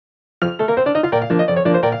This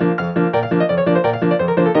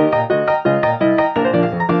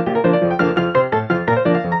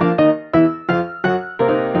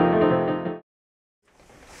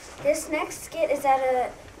next skit is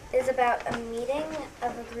about a meeting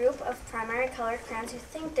of a group of primary colored crayons who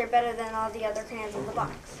think they're better than all the other crayons in the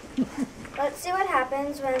box. Let's see what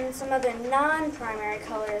happens when some other non-primary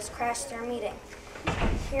colors crash their meeting.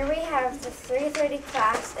 Here we have the 3:30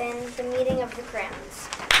 class in the meeting of the crayons.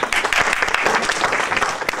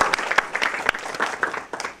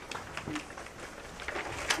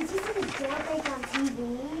 Did you see the jailbreak on TV?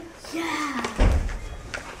 Yeah.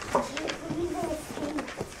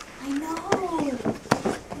 I know.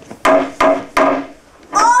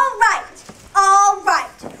 All right.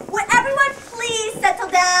 Would everyone please settle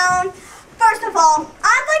down? First of all,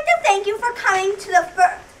 I'd like to thank you for coming to the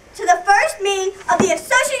first meeting of the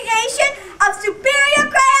Association of Superior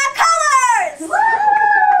Crayon Colors. Woo!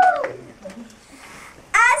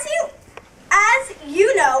 As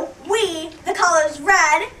you know, we, the colors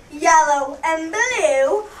red, yellow, and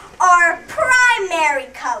blue, are primary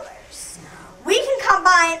colors. We can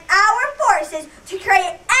combine our forces to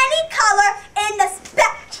create any color in the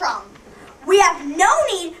spectrum. We have no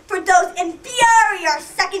need for those inferior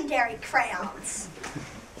secondary crayons.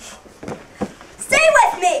 Say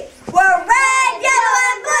with me, we're red, yellow,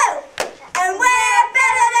 and blue, and we're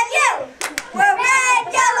better than you. We're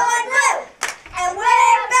red, yellow, and blue, and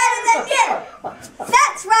we're better than you.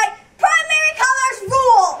 That's right, primary colors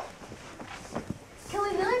rule. Can we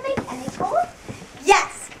really make any color?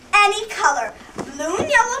 Yes, any color. Blue and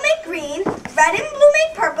yellow make green, red and blue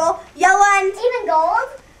make purple, yellow and... Even gold?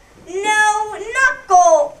 No, not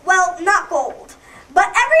gold. Well, not gold. But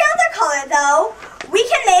every other color, though, we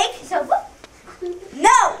can make... Silver?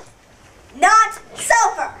 No, not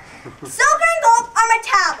silver. Silver and gold are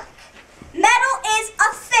metallic. Metal is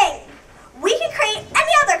a thing. We can create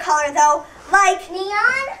any other color, though, like...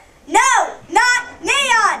 Neon? No, not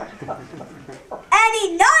neon.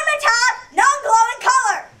 Any non-metallic, non-glowing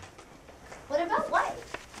color. What about white?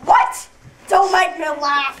 What? Don't make me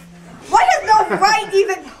laugh. White has no right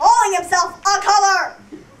even calling himself a color.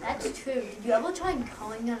 That's true. Did you ever try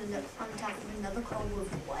calling on top of another color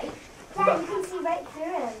with white? Yeah, you can see right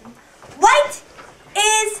through him. White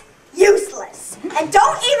is useless. And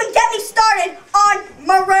don't even get me started on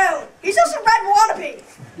maroon. He's just a red wannabe.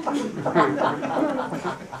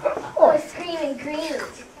 Or screaming green.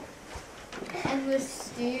 And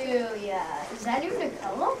wisteria. Is that even a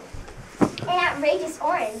color? An outrageous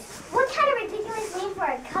orange. What kind of ridiculous name for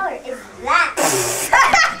a color is that?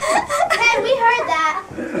 Hey, we heard that.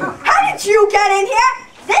 How did you get in here?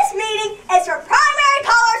 This meeting is for primary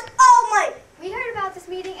colors only. We heard about this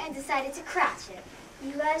meeting and decided to crash it.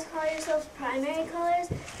 You guys call yourselves primary colors?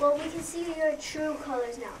 Well, we can see your true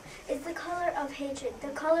colors now. It's the color of hatred, the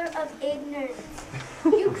color of ignorance.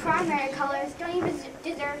 You primary colors don't even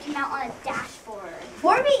deserve to mount on a dashboard.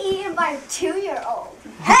 Or be eaten by a 2-year-old.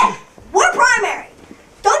 Hey, we're primary.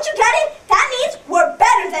 Don't you get it? That means we're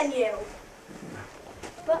better than you.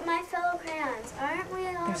 But my fellow crayons, aren't we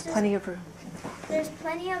all There's plenty of room. There's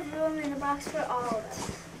plenty of room in the box for all of us.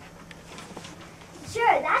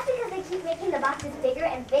 Sure, that's because they keep making the boxes bigger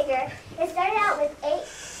and bigger. It started out with 8,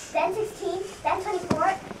 then 16, then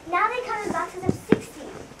 24. Now they come in boxes of 60.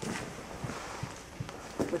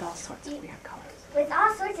 With all sorts of weird colors. With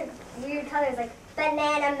all sorts of weird colors like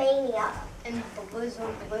Banana Mania. And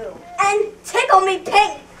blizzard blue. And tickle me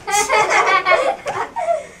pink.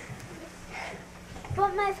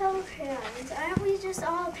 But my fellow crayons, aren't we just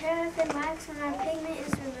all paraffin wax when our pigment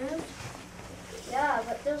is removed? Yeah,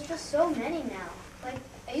 but there's just so many now. Like,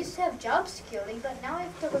 I used to have job security, but now I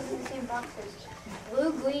have to live in the same boxes.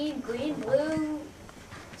 Blue, green, green, blue,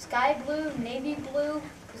 sky blue, navy blue,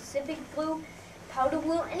 Pacific blue, powder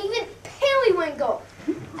blue, and even periwinkle.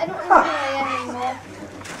 I don't know who I am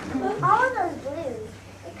anymore. All of those blues,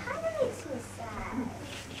 it kind of makes me sad.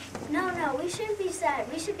 No, we shouldn't be sad.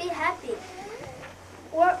 We should be happy.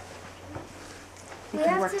 Or We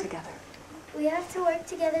can work together. We have to work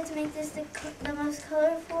together to make this the most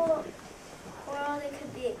colorful world it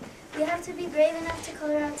could be. We have to be brave enough to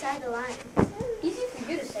color outside the line. Easy for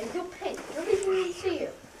you to say. You're pink. Nobody can even see you.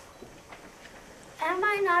 Am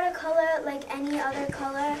I not a color like any other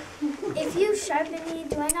color? If you sharpen me,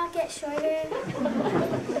 do I not get shorter?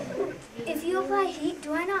 If you apply heat,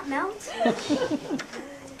 do I not melt?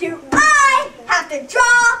 Do I have to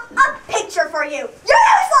draw a picture for you? You're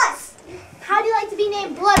useless! How do you like to be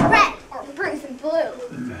named Blood Red or Bruce and Blue?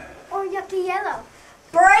 Or yucky yellow?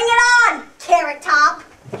 Bring it on, Carrot Top.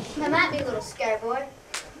 Come at me, little sky boy.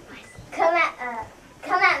 Come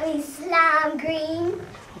at me, Slime Green.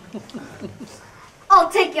 I'll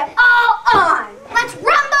take you all on. Let's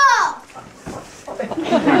rumble!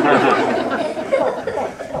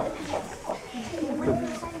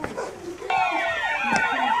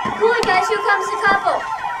 Cool, guys, here comes the couple.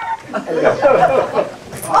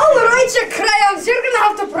 All right, you crayons, you're gonna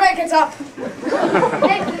have to break it up.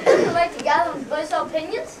 Hey, would you like to gather and voice our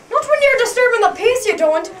opinions? Not when you're disturbing the peace, you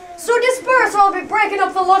don't. So disperse or I'll be breaking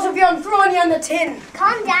up the lot of you and throwing you in the tin.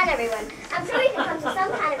 Calm down, everyone. I'm sure we can come to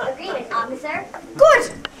some kind of agreement, officer.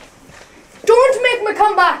 Good. Don't make me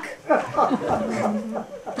come back.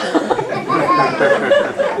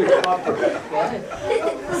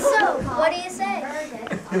 So, what do you say?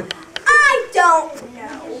 I don't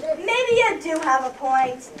know. Maybe you do have a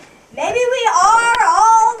point. Maybe we are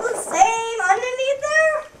all the same underneath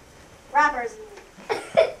there. Wrappers.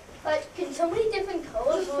 But can so many different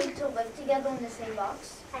colors learn to live together in the same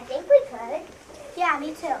box? I think we could. Yeah,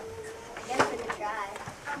 me too. I guess we could try.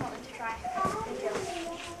 I'm willing to try. Me too.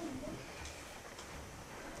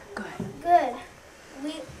 Good.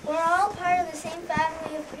 We're all part of the same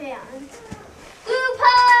family of crayons. Group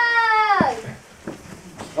hug!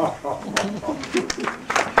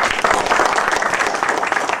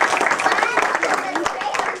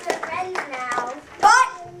 But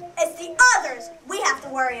it's the others we have to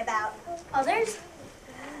worry about. Others?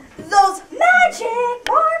 Those magic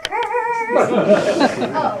markers.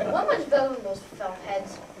 Oh, one much better than those felt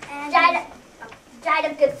heads. Dried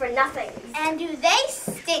up good for nothing. And do they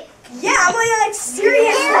stink? Yeah, I'm like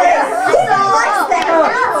seriously. Yeah. Who likes them?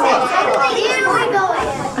 Here we go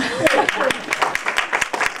again.